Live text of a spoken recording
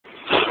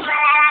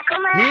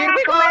Here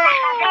we go!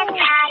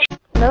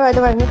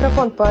 Давай,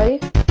 микрофон пари.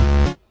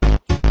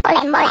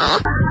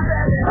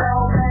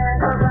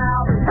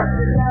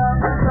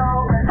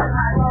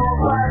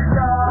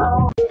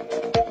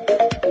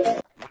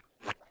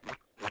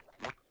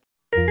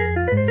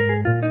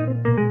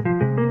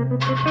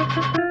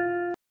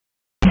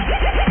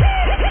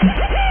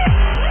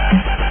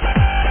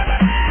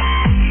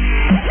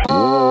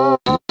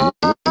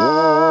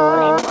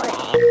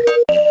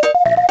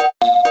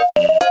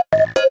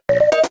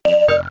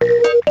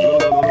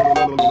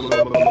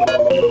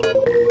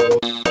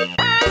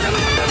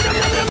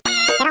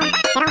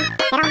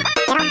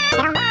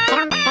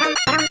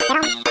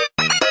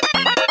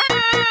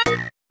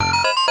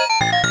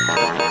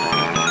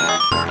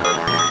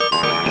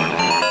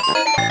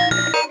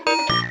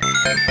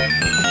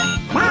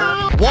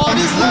 What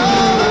is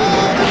love?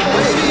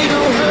 Baby,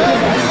 don't hurt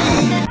me.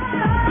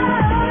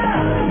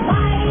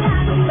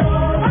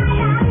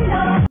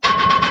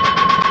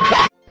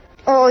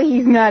 Oh,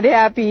 he's not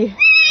happy.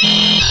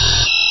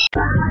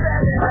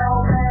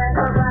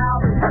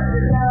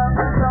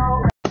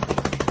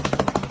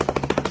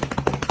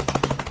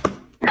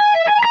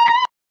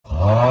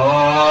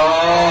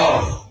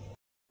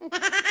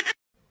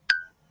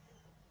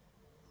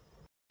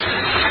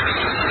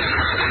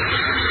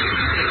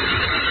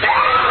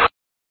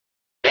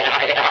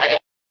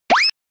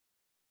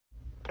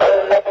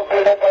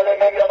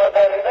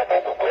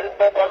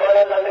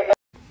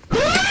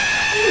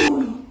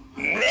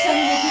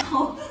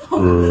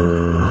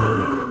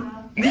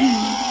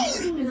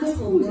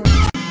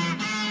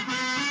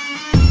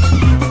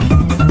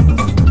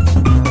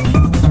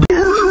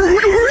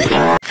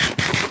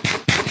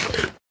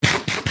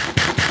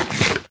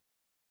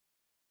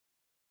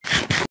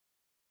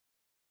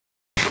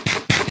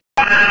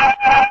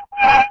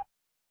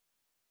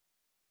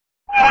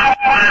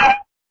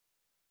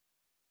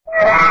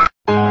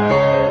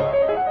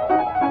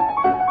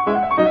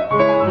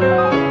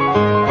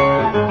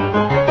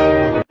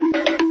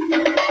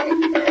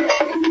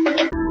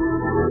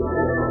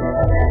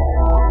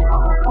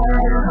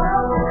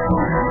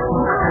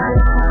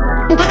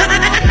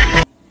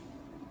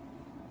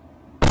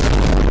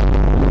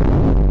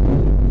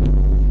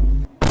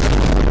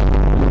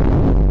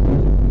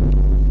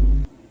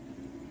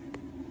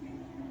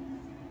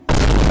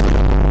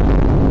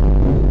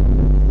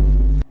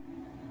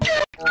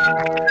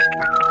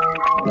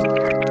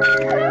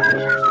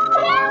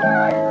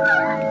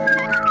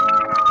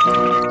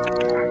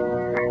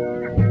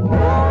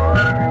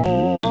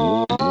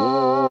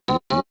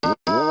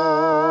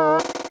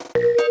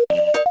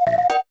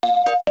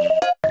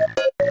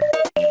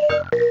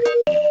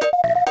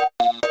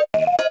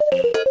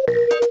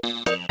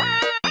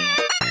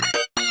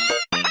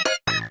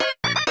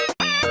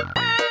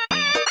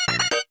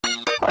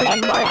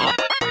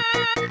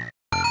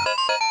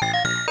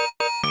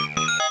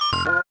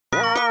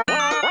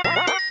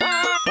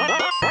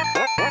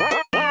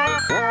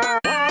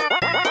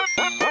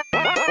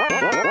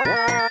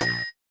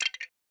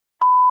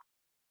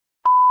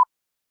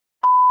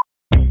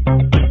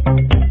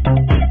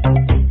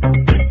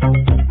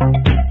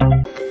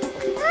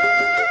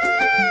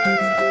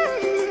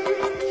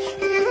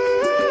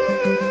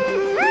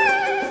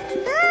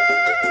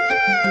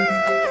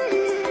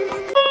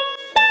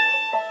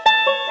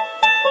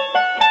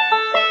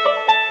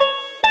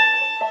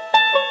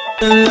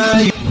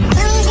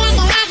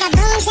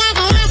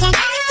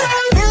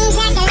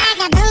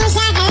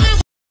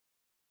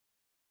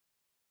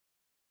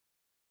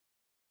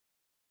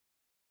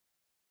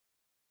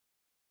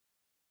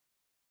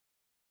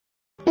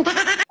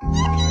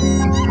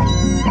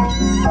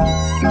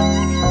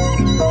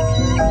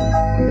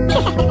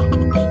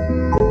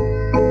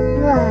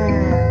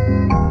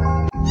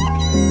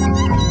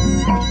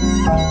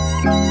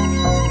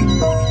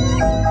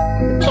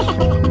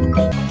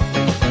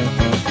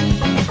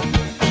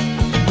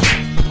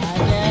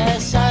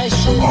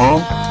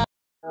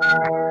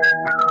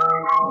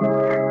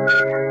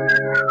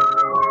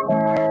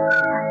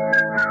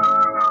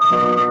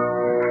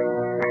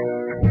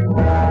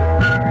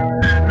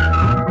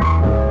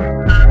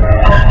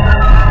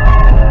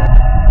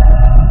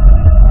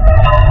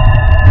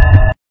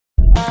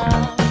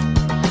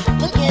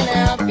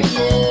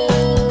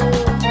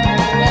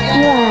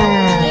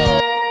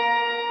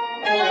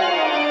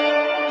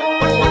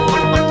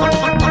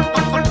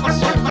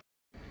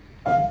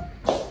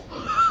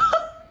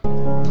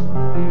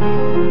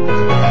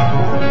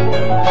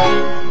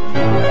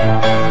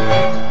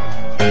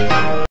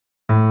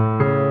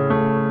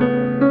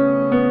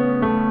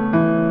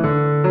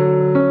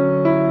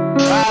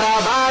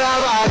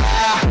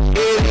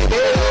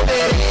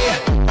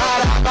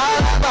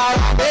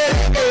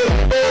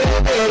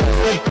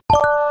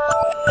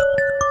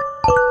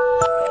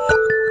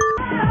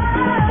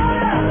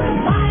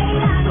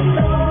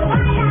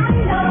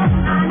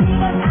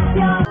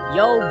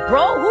 Yo,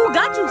 bro, who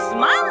got you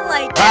smiling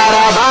like that?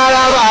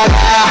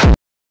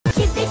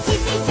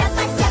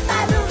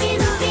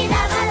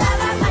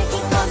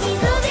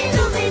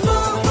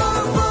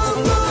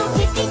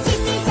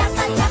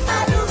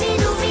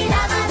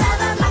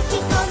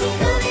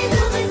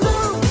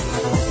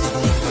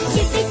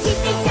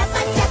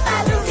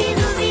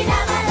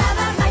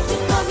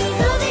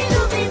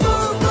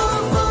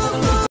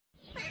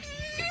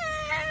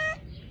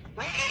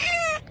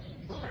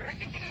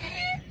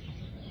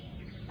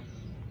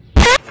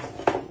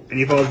 And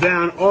he falls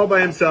down all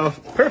by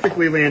himself,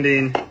 perfectly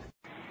landing.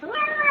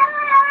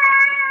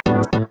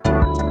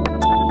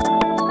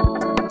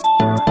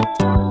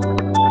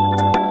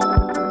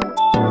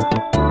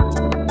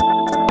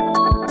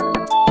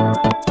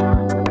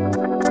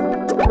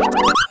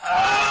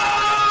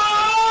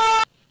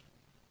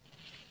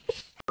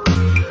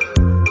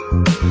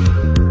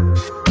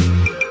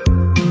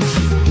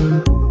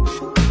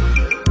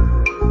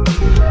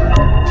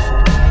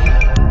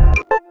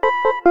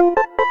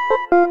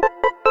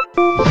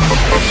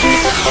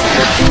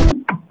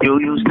 You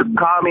used to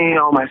call me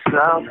on my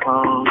cell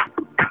phone.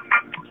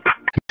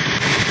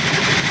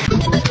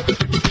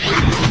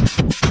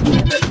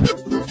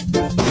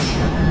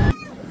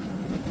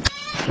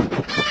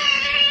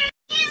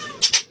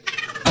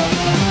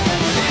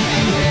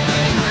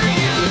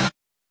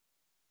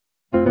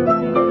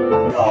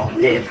 Long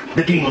live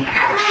the king.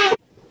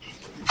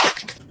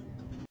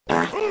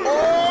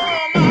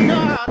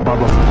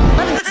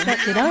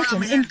 Unexpected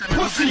item in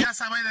Ya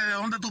sabes de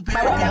dónde tu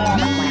pelo.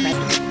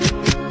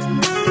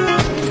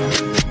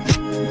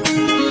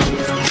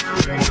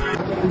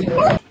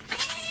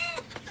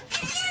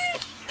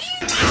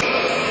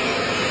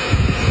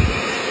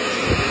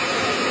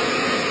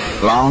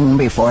 Long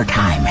before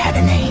time had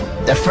a name,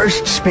 the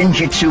first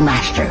Spinjitzu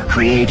master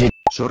created.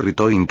 Sorry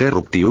to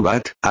interrupt you,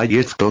 but I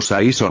have to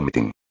say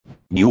something.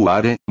 You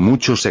are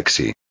mucho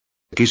sexy.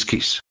 Kiss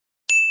kiss.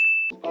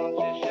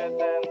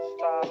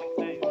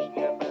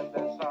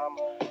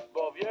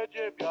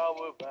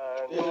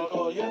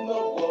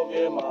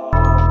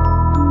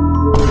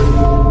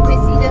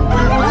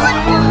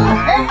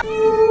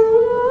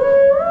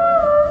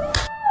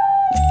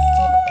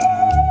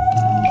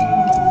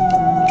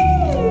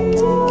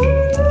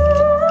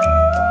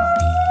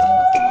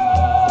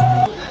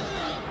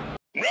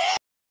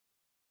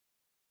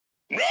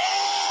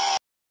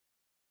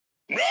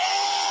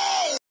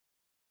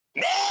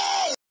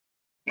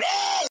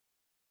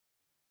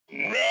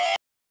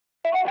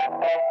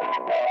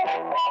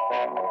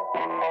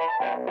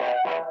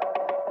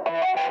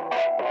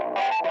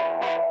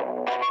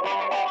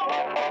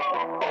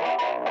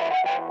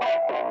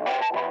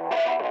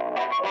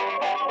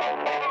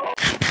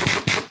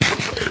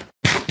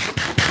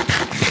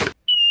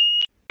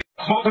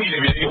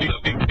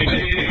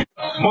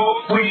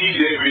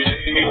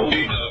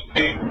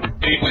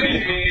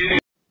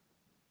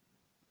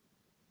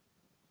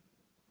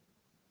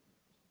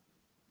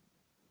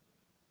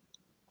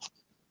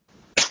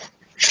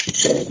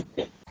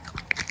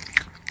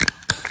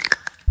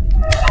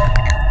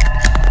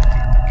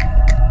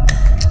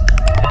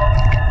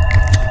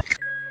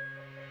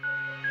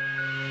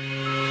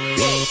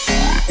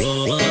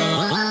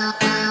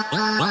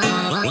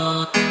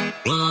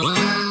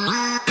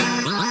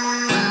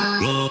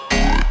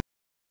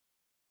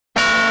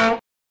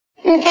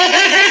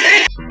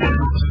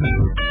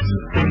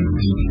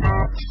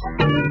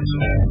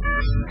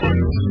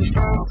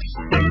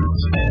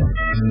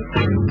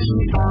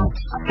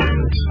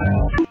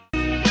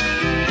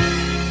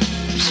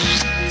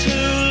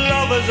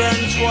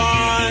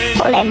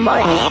 Mole,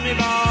 mole.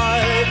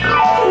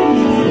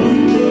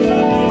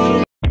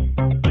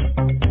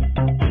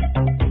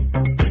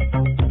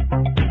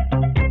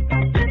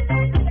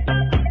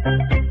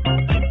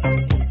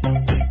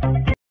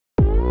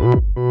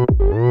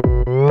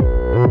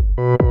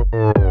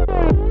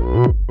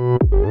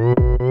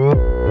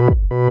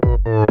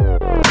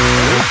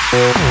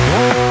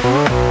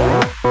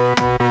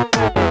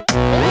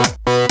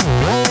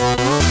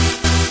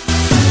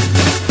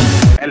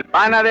 El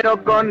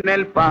panadero con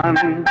el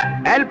pan,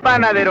 el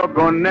panadero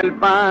con el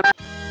pan.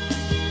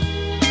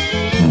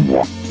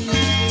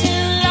 two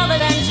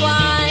lovers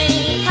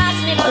entwined. Pass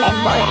me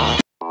by.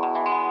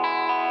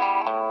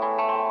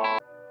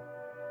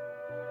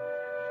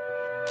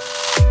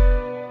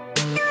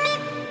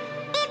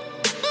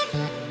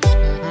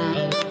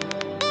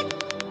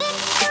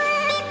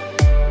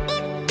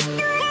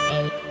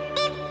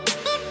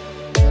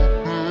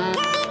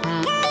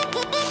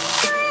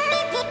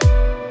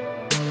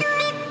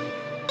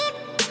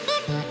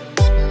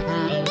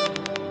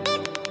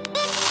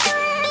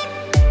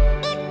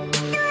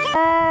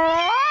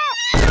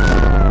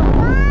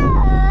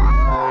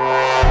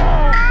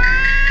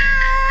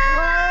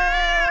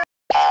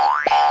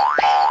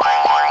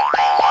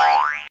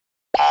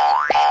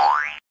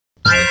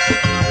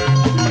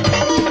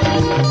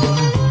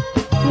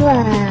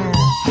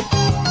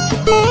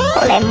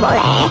 Mole,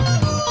 mole.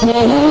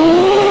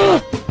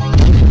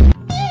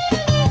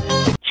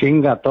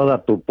 Chinga toda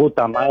tu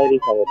puta madre,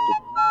 hija de tu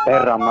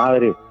perra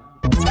madre.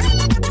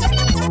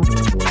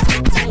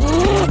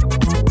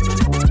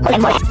 Mole,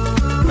 mole.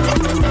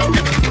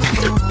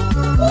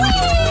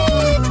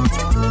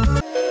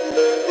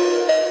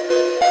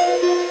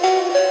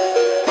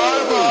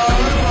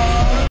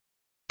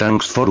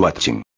 Thanks for watching.